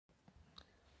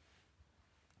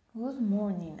Good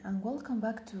morning and welcome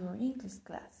back to our English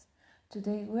class.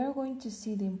 Today we are going to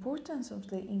see the importance of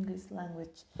the English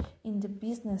language in the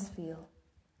business field.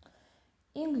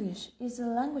 English is a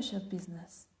language of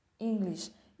business.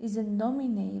 English is a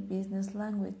dominant business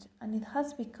language and it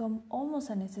has become almost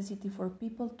a necessity for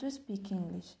people to speak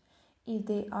English if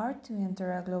they are to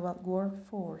enter a global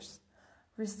workforce.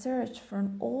 Research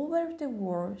from all over the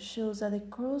world shows that the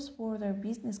cross-border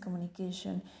business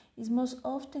communication is most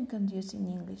often conducted in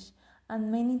English,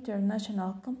 and many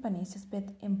international companies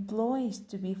expect employees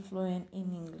to be fluent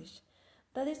in English.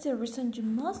 That is the reason you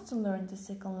must learn the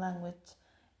second language,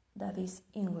 that is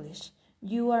English.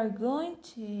 You are going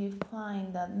to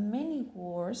find that many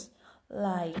words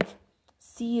like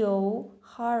CEO,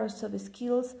 hard or soft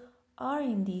skills are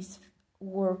in this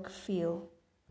work field.